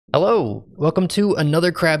Hello, welcome to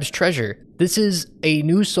another Crab's Treasure. This is a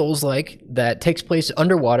new Soulslike that takes place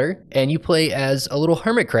underwater, and you play as a little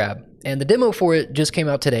hermit crab. And the demo for it just came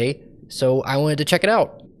out today, so I wanted to check it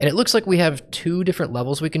out. And it looks like we have two different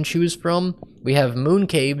levels we can choose from. We have Moon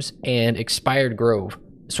Caves and Expired Grove.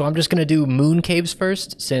 So I'm just gonna do Moon Caves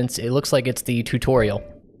first, since it looks like it's the tutorial.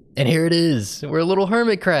 And here it is, we're a little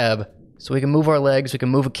hermit crab. So we can move our legs, we can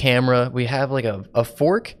move a camera, we have like a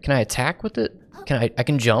fork. Can I attack with it? I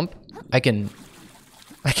can jump. I can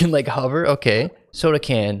like hover. Okay. Soda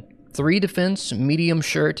can. 3 defense, medium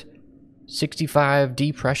shirt, 65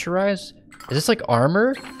 depressurize. Is this like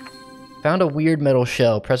armor? Found a weird metal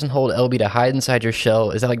shell. Press and hold LB to hide inside your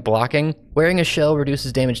shell. Is that like blocking? Wearing a shell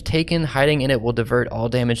reduces damage taken. Hiding in it will divert all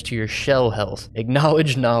damage to your shell health.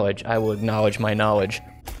 Acknowledge knowledge. I will acknowledge my knowledge.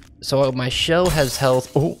 So my shell has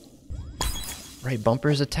health. Oh. Right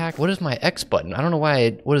bumper's attack. What is my X button? I don't know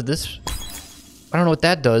why. What is this? I don't know what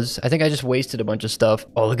that does. I think I just wasted a bunch of stuff.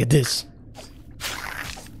 Oh, look at this.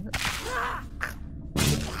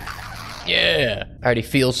 Yeah. I already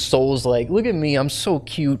feel Soulslike. Look at me. I'm so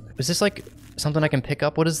cute. Is this like something I can pick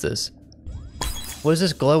up? What is this? What is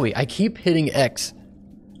this glowy? I keep hitting X.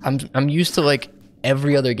 I'm used to like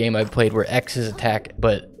every other game I've played where X is attack,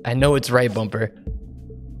 but I know it's right bumper.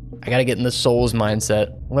 I gotta get in the Souls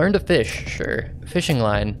mindset. Learn to fish, sure. Fishing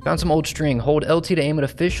line. Found some old string. Hold LT to aim at a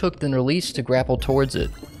fish hook, then release to grapple towards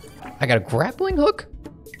it. I got a grappling hook?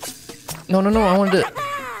 No, I wanted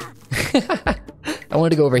to... I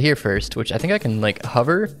wanted to go over here first, which I think I can, like,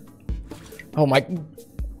 hover. Oh my...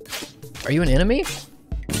 Are you an enemy?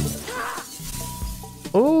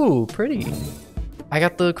 Oh, pretty. I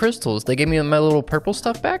got the crystals. They gave me my little purple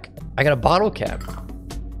stuff back. I got a bottle cap.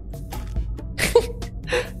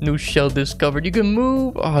 New shell discovered. You can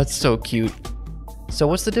move. Oh, it's so cute. So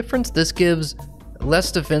what's the difference? This gives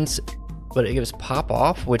less defense, but it gives pop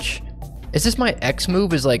off, which... Is this my X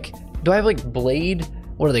move? Is like... Do I have like blade?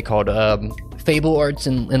 What are they called? Fable arts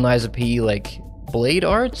in Lies of P, like blade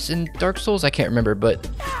arts in Dark Souls? I can't remember, but...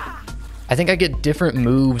 I think I get different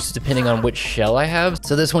moves depending on which shell I have.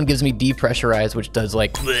 So this one gives me depressurize, which does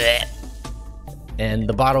like... Bleh. And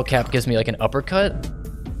the bottle cap gives me like an uppercut.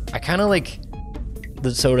 I kind of like... the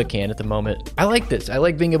soda can at the moment. I like this. I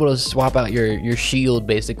like being able to swap out your shield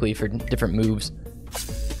basically for different moves.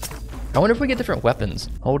 I wonder if we get different weapons.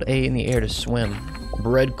 Hold A in the air to swim.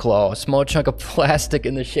 Bread claw, a small chunk of plastic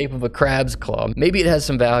in the shape of a crab's claw. Maybe it has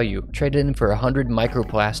some value. Trade it in for 100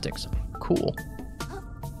 microplastics. Cool.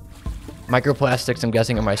 Microplastics, I'm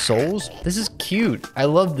guessing, are my souls. This is cute. I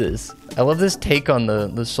love this. I love this take on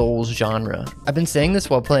the souls genre. I've been saying this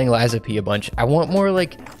while playing Lies of P a bunch. I want more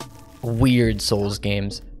like weird Souls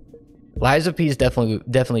games. Lies of P is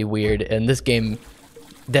definitely weird, and this game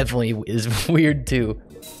definitely is weird too.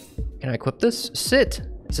 Can I equip this? Sit.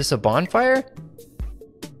 Is this a bonfire?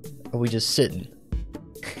 Or are we just sitting?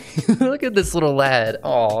 Look at this little lad.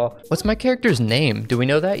 Aw. What's my character's name? Do we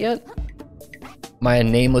know that yet? Am I a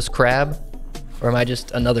nameless crab? Or am I just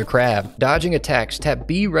another crab? Dodging attacks. Tap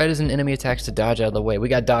B right as an enemy attacks to dodge out of the way. We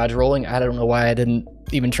got dodge rolling. I don't know why I didn't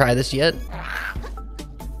even try this yet.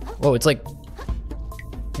 Whoa, it's like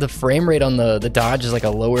the frame rate on the dodge is like a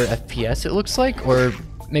lower FPS, it looks like, or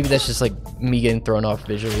maybe that's just like me getting thrown off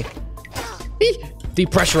visually.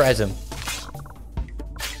 Depressurize him.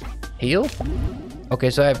 Heal?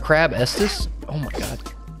 Okay, so I have Crab Estus. Oh my god.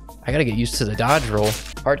 I gotta get used to the dodge roll.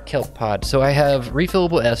 Art Kelp Pod. So I have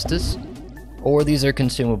refillable Estus, or these are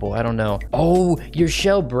consumable, I don't know. Oh, your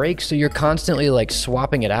shell breaks, so you're constantly like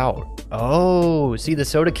swapping it out. Oh, see, the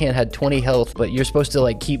soda can had 20 health, but you're supposed to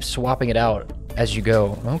like keep swapping it out as you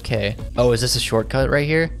go. Okay. Oh, is this a shortcut right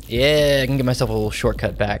here? Yeah, I can give myself a little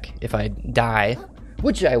shortcut back if I die,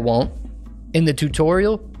 which I won't. In the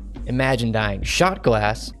tutorial, imagine dying. Shot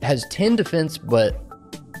glass has 10 defense, but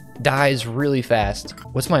dies really fast.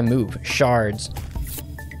 What's my move? Shards.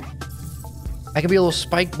 I could be a little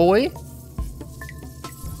spike boy.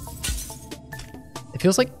 It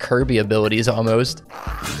feels like Kirby abilities almost.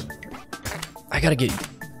 I gotta get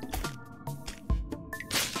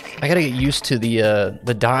used to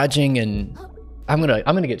the dodging, and I'm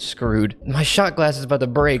gonna get screwed. My shot glass is about to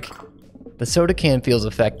break. The soda can feels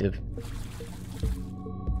effective.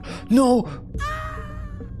 No!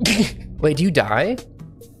 Wait, do you die?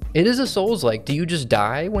 It is a Souls-like. Do you just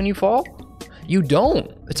die when you fall? You don't.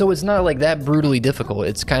 So it's not like that brutally difficult.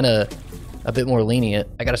 It's kind of a bit more lenient.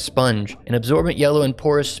 I got a sponge. An absorbent yellow and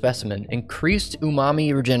porous specimen. Increased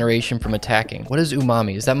umami regeneration from attacking. What is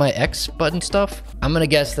umami? Is that my X button stuff? I'm gonna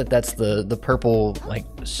guess that that's the purple like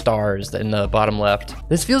stars in the bottom left.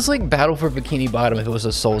 This feels like Battle for Bikini Bottom if it was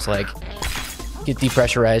a Souls-like. Get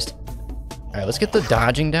depressurized. All right, let's get the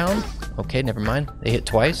dodging down. Okay, never mind. They hit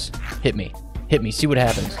twice. Hit me. Hit me. See what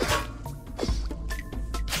happens.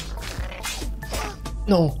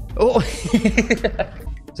 No. Oh. Is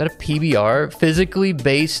that a PBR? Physically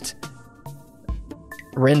based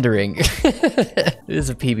rendering. It is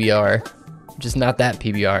a PBR. Just not that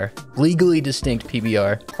PBR. Legally distinct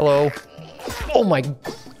PBR. Hello. Oh my.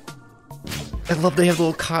 I love they have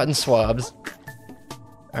little cotton swabs.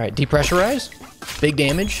 All right, depressurize. Big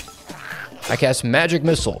damage. I cast magic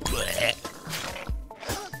missile.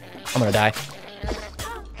 I'm gonna die.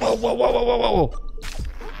 Whoa, whoa, whoa, whoa, whoa, whoa.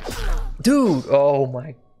 Dude, oh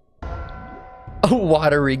my. A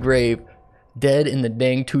watery grave. Dead in the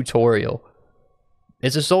dang tutorial.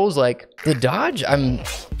 It's a Soulslike. The dodge, I'm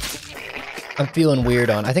feeling weird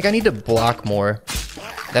on. I think I need to block more.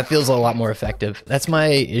 That feels a lot more effective. That's my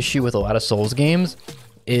issue with a lot of Souls games,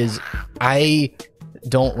 is I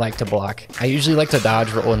don't like to block. I usually like to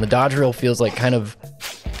dodge roll, and the dodge roll feels like kind of,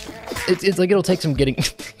 it's like it'll take some getting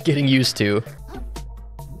getting used to.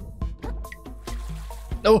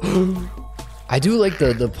 Oh, I do like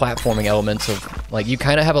the platforming elements of, like, you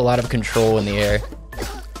kind of have a lot of control in the air.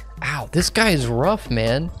 Ow, this guy is rough,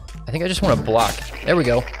 man. I think I just want to block. There we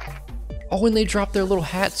go. Oh, and they dropped their little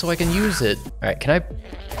hat so I can use it. All right, can I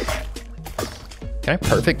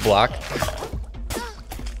perfect block?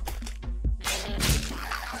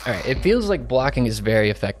 All right, it feels like blocking is very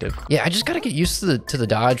effective. Yeah, I just gotta get used to the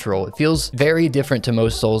dodge roll. It feels very different to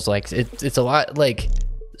most Souls-likes. It's a lot, like,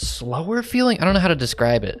 slower feeling. I don't know how to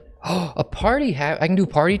describe it. Oh, a party hat. I can do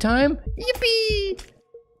party time? Yippee!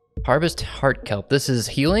 Harvest heart kelp. This is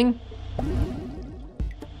healing?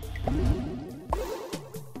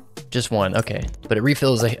 Just one, okay. But it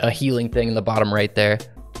refills a healing thing in the bottom right there.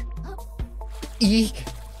 Eek!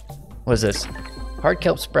 What is this? Heart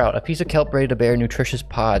kelp sprout. A piece of kelp ready to bear nutritious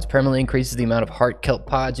pods. Permanently increases the amount of heart kelp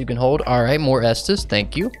pods you can hold. All right, more Estus,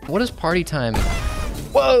 thank you. What is party time?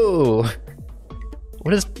 Whoa!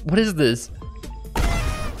 What is this?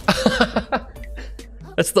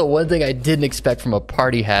 That's the one thing I didn't expect from a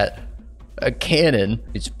party hat. A cannon.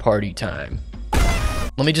 It's party time.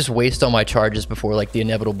 Let me just waste all my charges before, like, the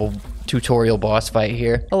inevitable tutorial boss fight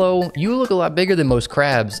here. Hello, you look a lot bigger than most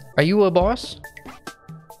crabs. Are you a boss?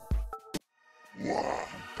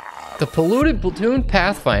 The Polluted Platoon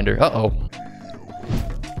Pathfinder. Uh-oh.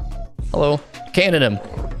 Hello. Cannon him.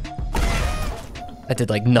 That did,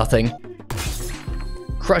 like, nothing.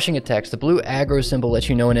 Crushing attacks. The blue aggro symbol lets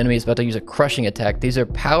you know an enemy is about to use a crushing attack. These are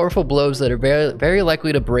powerful blows that are very, very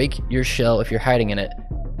likely to break your shell if you're hiding in it.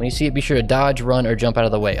 When you see it, be sure to dodge, run, or jump out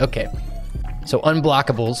of the way. Okay. So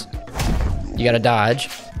unblockables. You gotta dodge.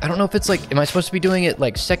 I don't know if it's like, am I supposed to be doing it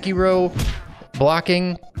like Sekiro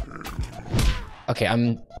blocking? Okay,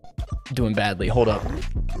 I'm doing badly. Hold up.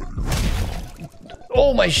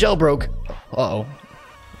 Oh, my shell broke. Uh-oh.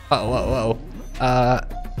 Uh-oh, uh-oh.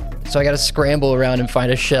 So I gotta scramble around and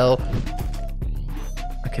find a shell.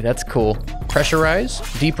 Okay, that's cool. Pressurize,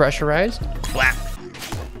 depressurize.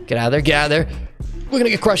 Blap. Get out of there, get out of there. We're gonna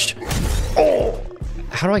get crushed. Oh!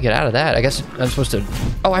 How do I get out of that? I guess I'm supposed to...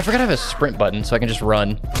 Oh, I forgot I have a sprint button, so I can just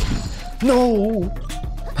run. No!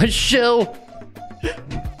 My shell!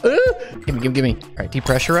 Give me. All right,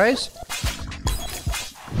 depressurize.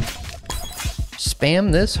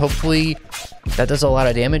 Spam this. Hopefully that does a lot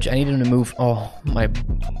of damage. I need him to move. Oh, my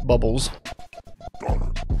bubbles.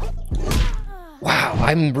 Wow,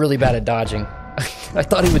 I'm really bad at dodging. I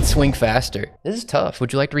thought he would swing faster. This is tough.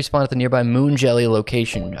 Would you like to respawn at the nearby moon jelly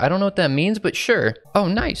location? I don't know what that means, but sure. Oh,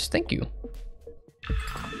 nice. Thank you.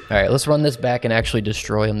 All right, let's run this back and actually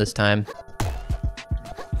destroy him this time.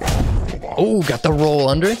 Oh, got the roll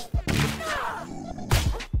under.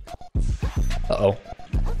 Uh-oh.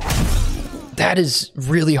 That is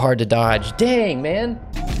really hard to dodge. Dang, man.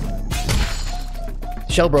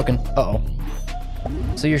 Shell broken. Uh-oh.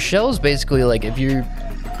 So your shell is basically like if you're...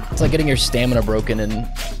 It's like getting your stamina broken in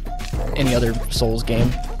any other Souls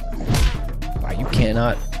game. Wow, you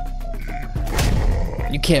cannot...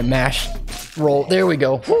 You can't mash roll. There we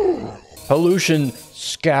go. Woo. Pollution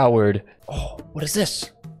scoured. Oh, what is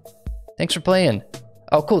this? Thanks for playing.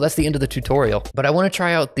 Oh, cool. That's the end of the tutorial. But I want to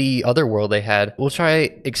try out the other world they had. We'll try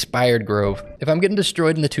Expired Grove. If I'm getting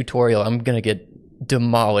destroyed in the tutorial, I'm going to get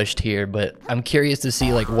demolished here. But I'm curious to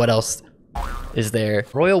see, like, what else is there.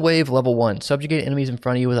 Royal Wave level 1. Subjugate enemies in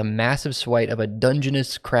front of you with a massive swipe of a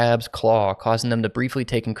Dungeness crab's claw, causing them to briefly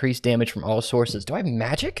take increased damage from all sources. Do I have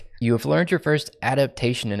magic? You have learned your first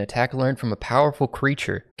adaptation. An attack learned from a powerful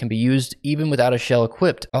creature. Can be used even without a shell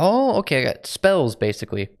equipped. Oh, okay. I got spells,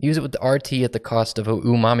 basically. Use it with the RT at the cost of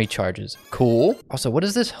umami charges. Cool. Also, what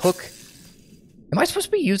is this hook? Am I supposed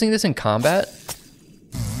to be using this in combat?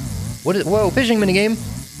 What is, whoa, fishing minigame.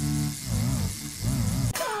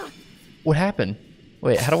 What happened?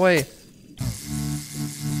 Wait, how do I?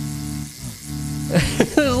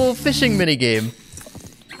 There's a little fishing minigame.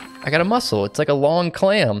 I got a mussel. It's like a long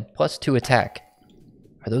clam, plus 2 attack.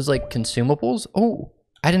 Are those like consumables? Oh,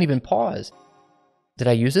 I didn't even pause. Did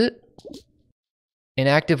I use it?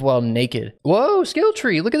 Inactive while naked. Whoa, skill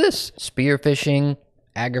tree, look at this. Spearfishing,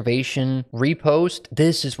 aggravation, repost.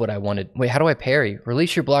 This is what I wanted. Wait, how do I parry?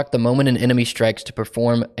 Release your block the moment an enemy strikes to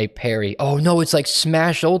perform a parry. Oh no, it's like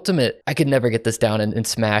Smash Ultimate. I could never get this down in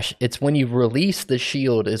Smash. It's when you release the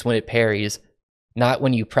shield is when it parries, not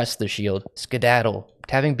when you press the shield. Skedaddle.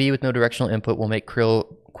 Tapping B with no directional input will make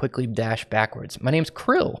Krill quickly dash backwards. My name's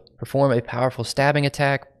Krill. Perform a powerful stabbing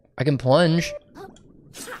attack. I can plunge.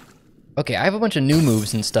 Okay, I have a bunch of new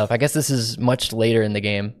moves and stuff. I guess this is much later in the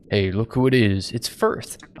game. Hey, look who it is. It's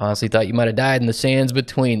Firth. Honestly thought you might have died in the sands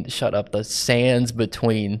between. Shut up, the sands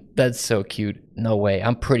between. That's so cute. No way,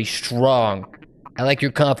 I'm pretty strong. I like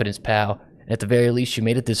your confidence, pal. And at the very least, you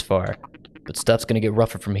made it this far. But stuff's gonna get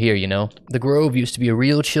rougher from here, you know? The Grove used to be a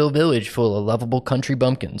real chill village full of lovable country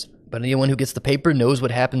bumpkins. But anyone who gets the paper knows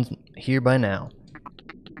what happens here by now.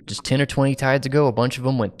 Just 10 or 20 tides ago, a bunch of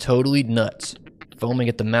them went totally nuts. Foaming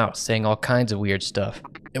at the mouth, saying all kinds of weird stuff.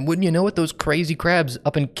 And wouldn't you know it, those crazy crabs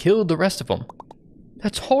up and killed the rest of them.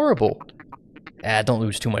 That's horrible. Ah, don't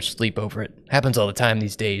lose too much sleep over it. Happens all the time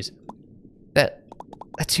these days. That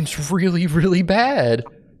seems really, really bad.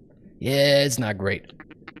 Yeah, it's not great.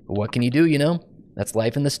 But what can you do, you know? That's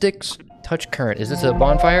life in the sticks. Touch current. Is this a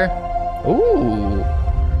bonfire? Ooh.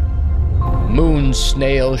 Moon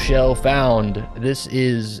snail shell found. This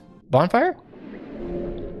is bonfire?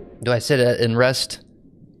 Do I sit and rest?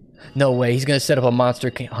 No way, he's gonna set up a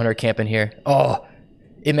monster hunter camp in here. Oh,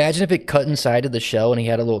 imagine if it cut inside of the shell and he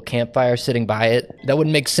had a little campfire sitting by it. That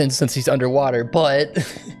wouldn't make sense since he's underwater, but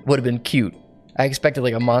would have been cute. I expected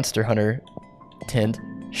like a monster hunter tent.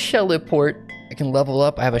 Shell port. I can level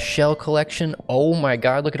up. I have a shell collection. Oh my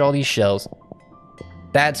god, look at all these shells.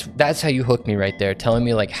 That's how you hook me right there, telling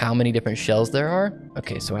me like how many different shells there are.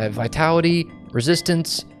 Okay, so I have vitality,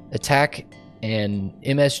 resistance, attack, and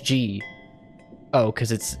MSG. Oh,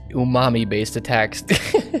 because it's umami-based attacks.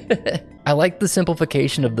 I like the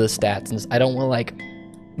simplification of the stats. And I don't want like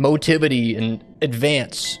motivity and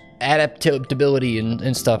advance, adaptability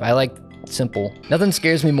and stuff. I like simple. Nothing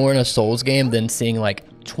scares me more in a Souls game than seeing like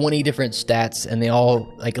 20 different stats and they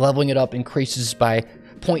all like leveling it up increases by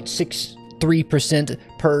 0.63%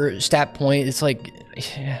 per stat point. It's like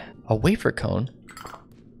a wafer cone.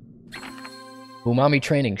 Umami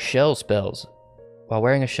training, shell spells. While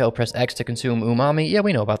wearing a shell, press X to consume umami. Yeah,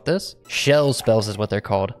 we know about this. Shell spells is what they're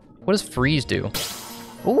called. What does freeze do?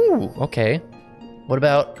 Ooh, okay. What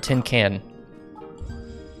about tin can?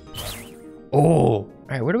 Oh, all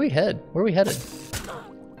right, where do we head? Where are we headed?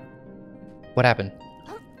 What happened?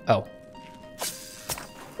 Oh.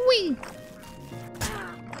 Whee!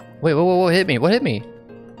 Wait, whoa, hit me, what hit me?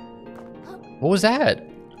 What was that?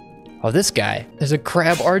 Oh, this guy. There's a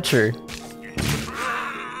crab archer.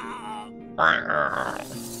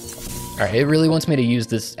 Alright, it really wants me to use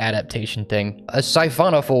this adaptation thing. A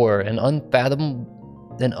siphonophore, an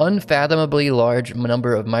unfathomably large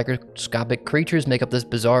number of microscopic creatures make up this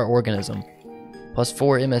bizarre organism. Plus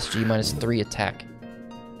 4 MSG, minus 3 attack.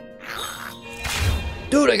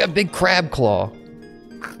 Dude, I got big crab claw.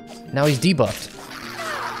 Now he's debuffed.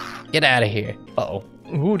 Get out of here. Uh-oh.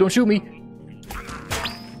 Ooh, don't shoot me.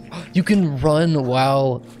 You can run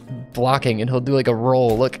while blocking and he'll do like a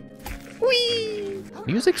roll. Look. Whee!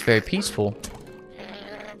 Music's very peaceful.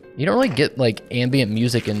 You don't really get like ambient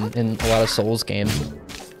music in a lot of Souls games.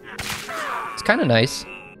 It's kind of nice.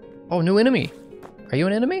 Oh, new enemy. Are you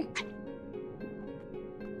an enemy?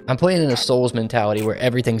 I'm playing in a Souls mentality where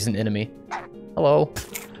everything's an enemy. Hello.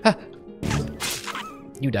 Ah.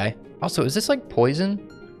 You die. Also, is this like poison?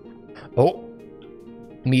 Oh.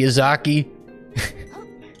 Miyazaki.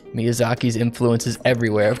 Miyazaki's influence is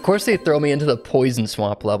everywhere. Of course they throw me into the poison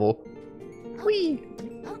swamp level. Whee!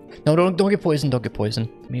 No, don't get poisoned, don't get poisoned.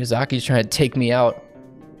 Miyazaki's trying to take me out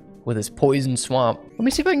with his poison swamp. Let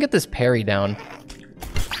me see if I can get this parry down.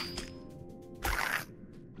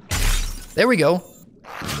 There we go.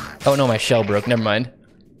 Oh no, my shell broke, never mind.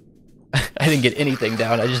 I didn't get anything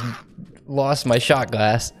down, I just lost my shot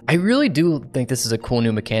glass. I really do think this is a cool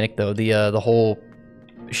new mechanic though, the whole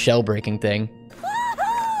shell breaking thing.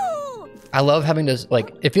 I love having to,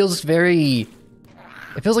 like, it feels like a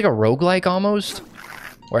roguelike almost,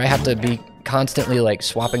 where I have to be constantly, like,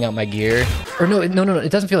 swapping out my gear. Or no, it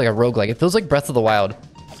doesn't feel like a roguelike. It feels like Breath of the Wild,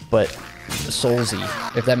 but Soulsy,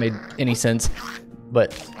 if that made any sense.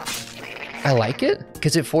 But I like it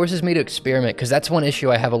because it forces me to experiment, because that's one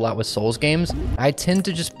issue I have a lot with Souls games. I tend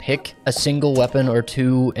to just pick a single weapon or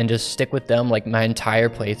two and just stick with them like my entire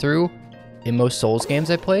playthrough in most Souls games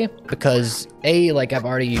I play, because A, like I've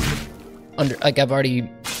already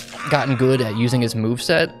gotten good at using his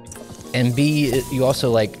moveset, and B, you also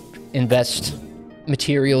like invest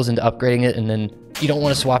materials into upgrading it, and then you don't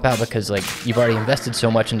want to swap out because like you've already invested so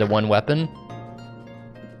much into one weapon.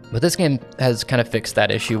 But this game has kind of fixed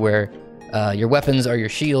that issue where your weapons are your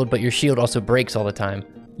shield, but your shield also breaks all the time.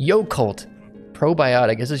 Yocult.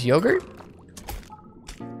 Probiotic. Is this yogurt?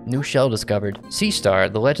 New shell discovered. Sea Star.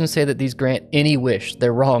 The legends say that these grant any wish.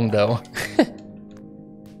 They're wrong, though.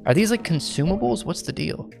 Are these like consumables? What's the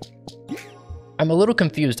deal? I'm a little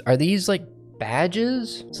confused. Are these like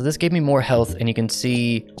badges? So this gave me more health, and you can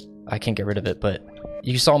see... I can't get rid of it, but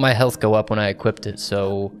you saw my health go up when I equipped it,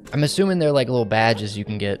 so I'm assuming they're like little badges you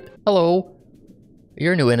can get. Hello.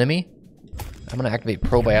 You're a new enemy. I'm gonna activate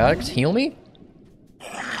probiotics. Heal me?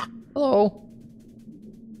 Hello.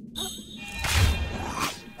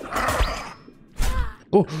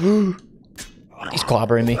 Oh, he's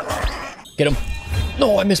clobbering me. Get him.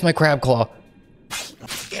 No, I missed my crab claw.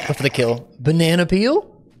 Go for the kill. Banana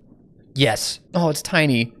peel? Yes. Oh, it's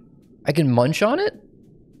tiny. I can munch on it?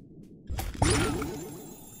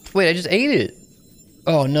 Wait, I just ate it.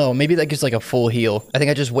 Oh no, maybe that gives like a full heal. I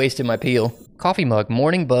think I just wasted my peel. Coffee mug,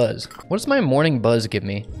 morning buzz. What does my morning buzz give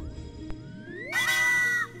me?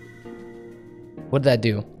 What did that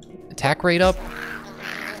do? Attack rate up?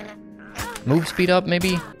 Move speed up,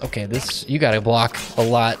 maybe? Okay, this, you gotta block a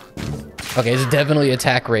lot. Okay, it's definitely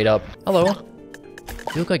attack rate up. Hello.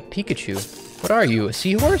 You look like Pikachu. What are you, a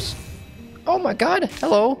seahorse? Oh my god,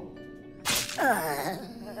 hello.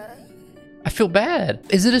 I feel bad.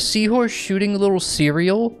 Is it a seahorse shooting little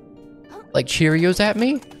cereal? Like Cheerios at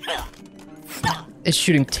me? It's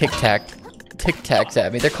shooting Tic Tacs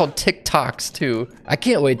at me. They're called Tic Tocs too. I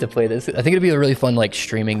can't wait to play this. I think it'd be a really fun like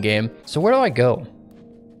streaming game. So where do I go?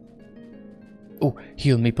 Oh,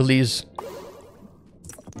 heal me please.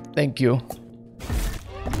 Thank you.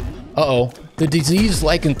 Uh-oh. The disease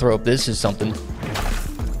Lichenthrope. This is something.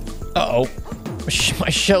 Uh-oh. My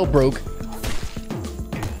shell broke.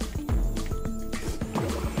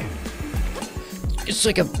 It's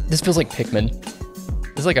like a... This feels like Pikmin.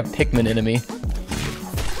 This is like a Pikmin enemy.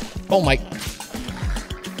 Oh my...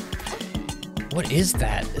 What is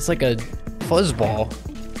that? It's like a fuzzball.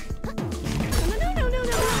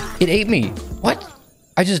 It ate me. What?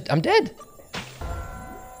 I'm dead.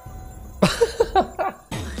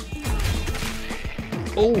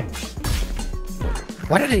 Oh.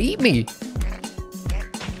 Why did it eat me?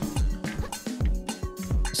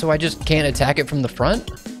 So I just can't attack it from the front?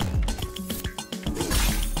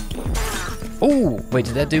 Oh, wait,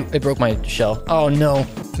 did that do? It broke my shell. Oh no.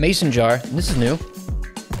 Mason jar. This is new.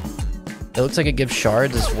 It looks like it gives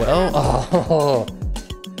shards as well. Oh,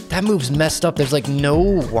 that move's messed up. There's like no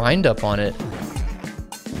wind up on it.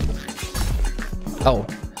 Oh,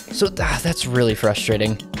 so that's really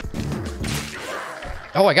frustrating.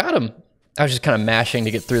 Oh, I got him. I was just kind of mashing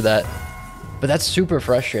to get through that. But that's super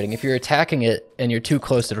frustrating. If you're attacking it and you're too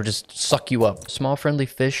close, it'll just suck you up. Small friendly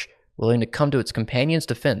fish willing to come to its companion's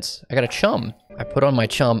defense. I got a chum. I put on my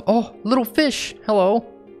chum. Oh, little fish. Hello.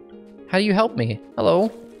 How do you help me?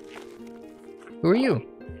 Hello. Who are you?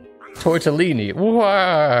 Tortellini.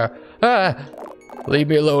 Wah! Ah! Leave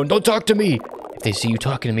me alone. Don't talk to me. If they see you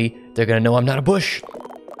talking to me, they're gonna know I'm not a bush.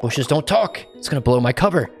 Bushes don't talk. It's gonna blow my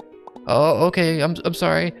cover. Oh, okay. I'm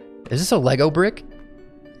sorry. Is this a Lego brick?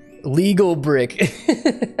 Legal brick.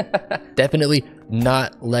 Definitely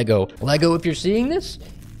not Lego. Lego, if you're seeing this,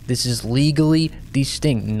 this is legally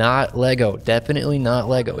distinct, not Lego. Definitely not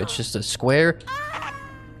Lego. It's just a square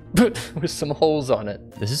with some holes on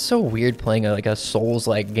it. This is so weird playing like a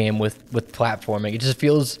Souls-like game with platforming. It just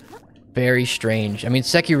feels very strange. I mean,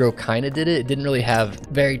 Sekiro kind of did it. It didn't really have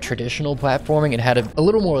very traditional platforming. It had a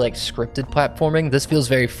little more like scripted platforming. This feels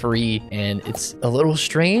very free and it's a little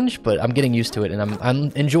strange, but I'm getting used to it and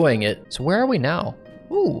I'm enjoying it. So where are we now?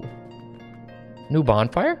 Ooh, new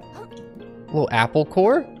bonfire? A little apple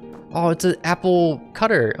core? Oh, it's an apple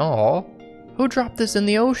cutter. Oh, who dropped this in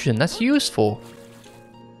the ocean? That's useful.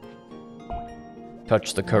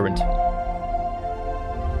 Touch the current.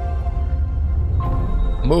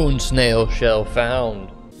 Moon snail shell found.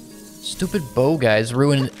 Stupid bow guys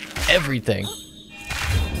ruin everything.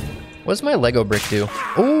 What does my Lego brick do?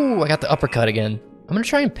 Oh, I got the uppercut again. I'm gonna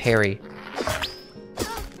try and parry.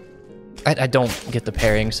 I don't get the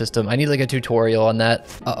parrying system. I need like a tutorial on that.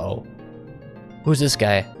 Uh-oh. Who's this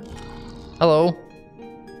guy? Hello?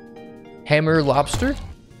 Hammer lobster?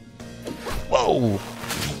 Whoa!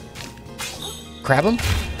 Crab him.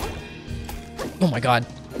 Oh my god.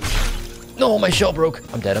 No, my shell broke.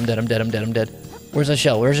 I'm dead, I'm dead, I'm dead, I'm dead, I'm dead. Where's the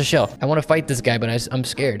shell? Where's the shell? I want to fight this guy, but I'm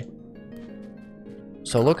scared.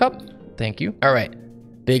 Solo cup? Thank you. All right.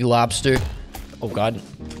 Big lobster. Oh god.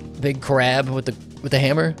 Big crab with the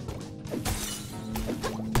hammer.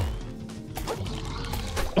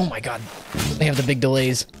 Oh my god. They have the big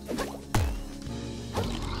delays.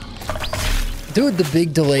 Dude, the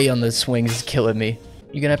big delay on the swings is killing me.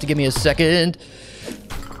 You're gonna have to give me a second.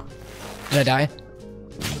 Did I die?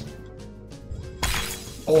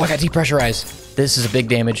 Oh, I got depressurized. This is a big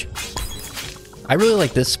damage. I really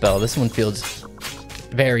like this spell. This one feels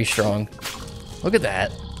very strong. Look at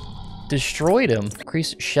that. Destroyed him.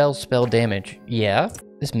 Increase shell spell damage. Yeah.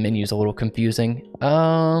 This menu's a little confusing.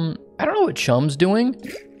 I don't know what Chum's doing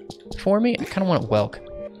for me. I kind of want Welk.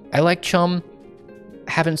 I like Chum.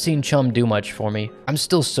 Haven't seen Chum do much for me. I'm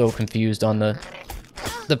still so confused on the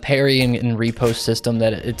parrying and repost system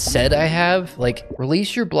that it said I have. Like,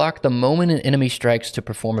 release your block the moment an enemy strikes to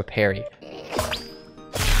perform a parry.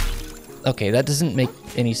 Okay, that doesn't make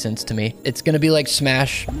any sense to me. It's gonna be like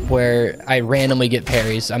Smash, where I randomly get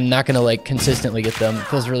parries. I'm not gonna like consistently get them. It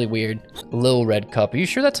feels really weird. Little red cup. Are you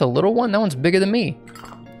sure that's a little one? That one's bigger than me.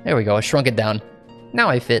 There we go, I shrunk it down. Now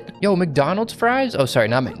I fit. Yo, McDonald's fries? Oh, sorry,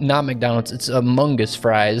 not McDonald's. It's Among Us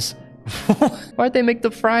fries. Why'd they make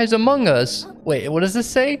the fries Among Us? Wait, what does this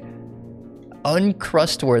say?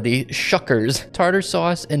 Uncrustworthy shuckers, tartar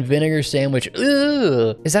sauce and vinegar sandwich.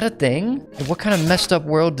 Ugh, is that a thing? What kind of messed up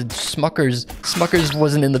world did Smuckers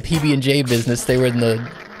wasn't in the PB&J business. They were in the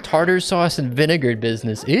tartar sauce and vinegar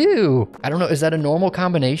business. Ew. I don't know. Is that a normal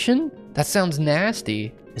combination? That sounds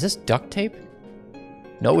nasty. Is this duct tape?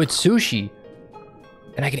 No, it's sushi.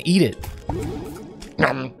 And I can eat it.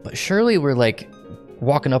 But surely we're like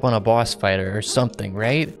walking up on a boss fighter or something,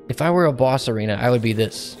 right? If I were a boss arena, I would be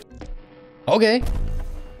this. Okay.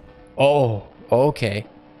 Oh, okay.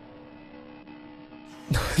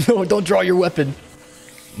 No, don't draw your weapon.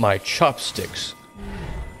 My chopsticks.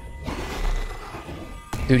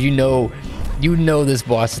 Dude, you know this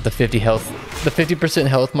boss at the 50 health. The 50%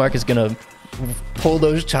 health mark is gonna pull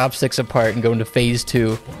those chopsticks apart and go into phase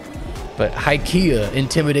 2. But Heikea,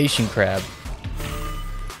 Intimidation Crab.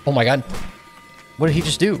 Oh my god. What did he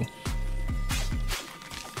just do?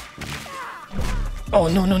 Oh,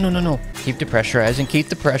 no, no, no, no, no. Keep depressurizing, keep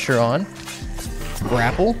the pressure on.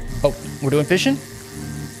 Grapple. Oh, we're doing fishing?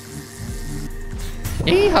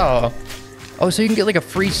 Yeehaw. Oh, so you can get like a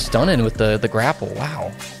free stun in with the grapple.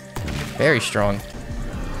 Wow. Very strong.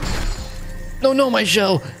 No, no, my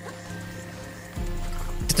shell.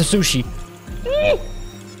 Get the sushi.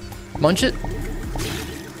 Munch it.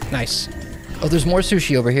 Nice. Oh, there's more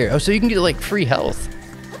sushi over here. Oh, so you can get like free health.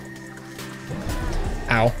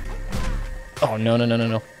 Ow. Oh, no, no, no, no,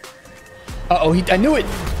 no. Uh-oh, I knew it.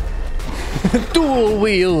 Dual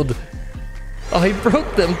wield. Oh, he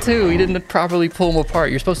broke them too. He didn't properly pull them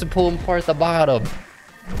apart. You're supposed to pull them apart at the bottom.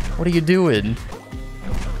 What are you doing?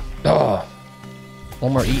 Oh.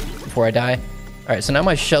 One more eat before I die. All right, so now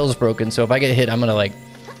my shell's broken. So if I get hit, I'm gonna like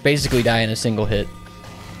basically die in a single hit.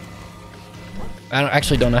 I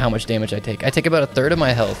actually don't know how much damage I take. I take about 1/3 of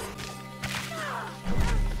my health.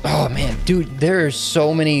 Oh man, dude, there are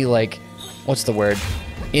so many like, what's the word?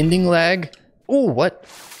 Ending lag? Ooh, what?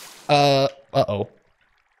 Uh-oh.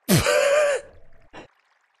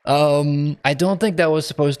 I don't think that was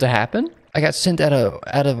supposed to happen. I got sent out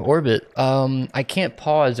of orbit. I can't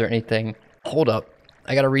pause or anything. Hold up.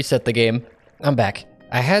 I gotta reset the game. I'm back.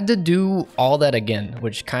 I had to do all that again,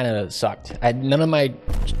 which kind of sucked. I had none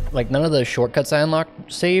of the shortcuts I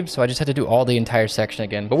unlocked saved, so I just had to do all the entire section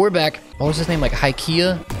again. But we're back. What was his name? Like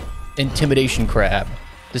Heikea? Intimidation Crab.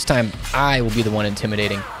 This time, I will be the one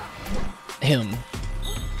intimidating him.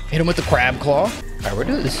 Hit him with the crab claw. All right, we're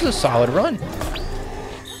doing this. Is a solid run.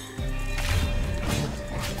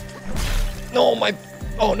 No, my.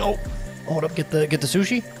 Oh no. Hold up. Get the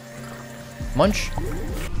sushi. Munch.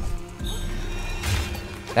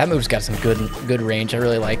 That move's got some good range. I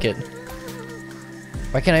really like it.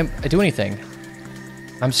 Why can't I do anything?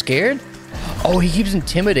 I'm scared? Oh, he keeps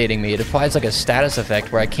intimidating me. It applies like a status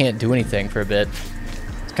effect where I can't do anything for a bit.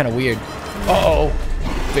 It's kind of weird. Uh-oh.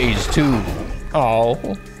 Phase 2. Oh.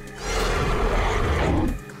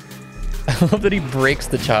 I love that he breaks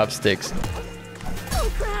the chopsticks. Oh,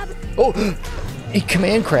 crab. Oh, he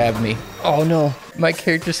command crabbed me. Oh no. My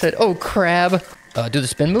character said, oh, crab. Do the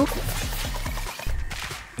spin move?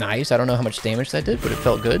 Nice. I don't know how much damage that did, but it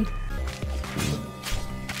felt good.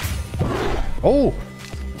 Oh,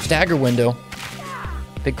 stagger window.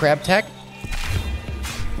 Big crab tech.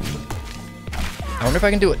 I wonder if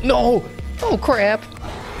I can do it. No! Oh, crap.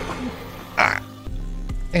 Ah.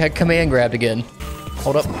 I got command grabbed again.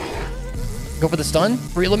 Hold up. Go for the stun.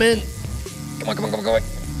 Reel him in. Come on, come on, come on, come on.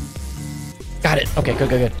 Got it. Okay, good,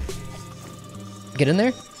 good, good. Get in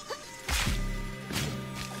there.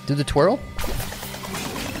 Do the twirl.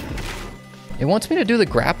 It wants me to do the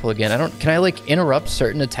grapple again. Can I like interrupt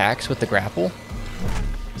certain attacks with the grapple?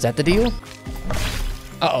 Is that the deal?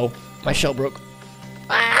 Uh-oh, my shell broke.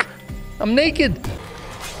 Ah, I'm naked.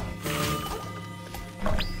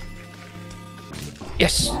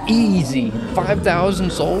 Yes, easy.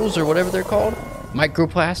 5,000 souls or whatever they're called.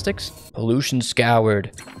 Microplastics. Pollution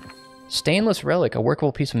scoured. Stainless relic, a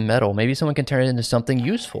workable piece of metal. Maybe someone can turn it into something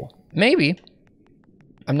useful. Maybe.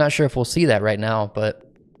 I'm not sure if we'll see that right now,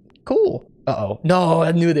 but cool. Uh-oh. No,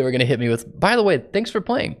 I knew they were going to hit me with... By the way, thanks for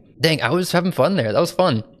playing. Dang, I was having fun there. That was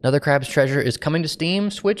fun. Another Crab's Treasure is coming to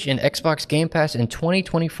Steam, Switch, and Xbox Game Pass in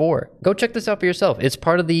 2024. Go check this out for yourself. It's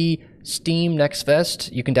part of the Steam Next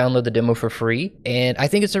Fest. You can download the demo for free, and I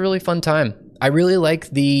think it's a really fun time. I really like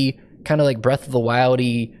the kind of like Breath of the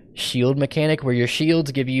Wild-y shield mechanic where your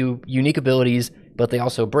shields give you unique abilities, but they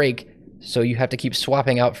also break, so you have to keep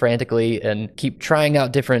swapping out frantically and keep trying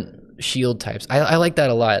out different shield types. I like that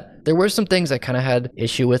a lot. There were some things I kind of had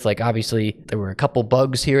issue with, like obviously there were a couple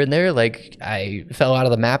bugs here and there, like I fell out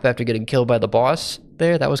of the map after getting killed by the boss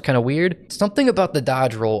there. That was kind of weird. Something about the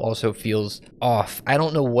dodge roll also feels off. I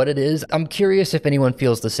don't know what it is. I'm curious if anyone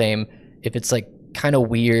feels the same, if it's like kind of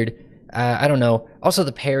weird. I don't know. Also,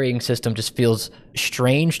 the parrying system just feels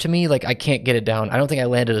strange to me. Like I can't get it down. I don't think I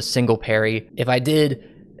landed a single parry. If I did,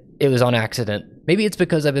 it was on accident. Maybe it's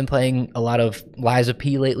because I've been playing a lot of Liza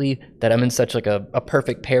P lately that I'm in such like a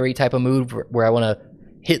perfect parry type of mood where I want to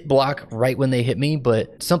hit block right when they hit me,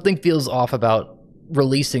 but something feels off about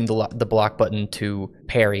releasing the block button to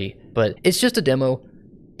parry. But it's just a demo.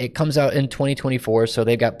 It comes out in 2024, so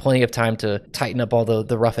they've got plenty of time to tighten up all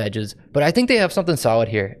the rough edges. But I think they have something solid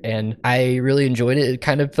here, and I really enjoyed it. It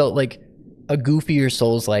kind of felt like a goofier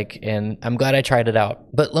Souls-like, and I'm glad I tried it out.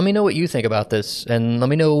 But let me know what you think about this, and let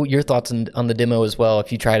me know your thoughts on the demo as well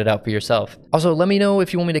if you tried it out for yourself. Also, let me know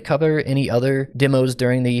if you want me to cover any other demos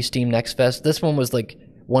during the Steam Next Fest. This one was like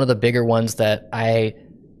one of the bigger ones that I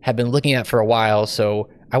have been looking at for a while, so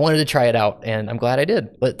I wanted to try it out, and I'm glad I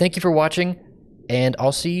did. But thank you for watching, and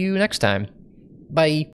I'll see you next time. Bye.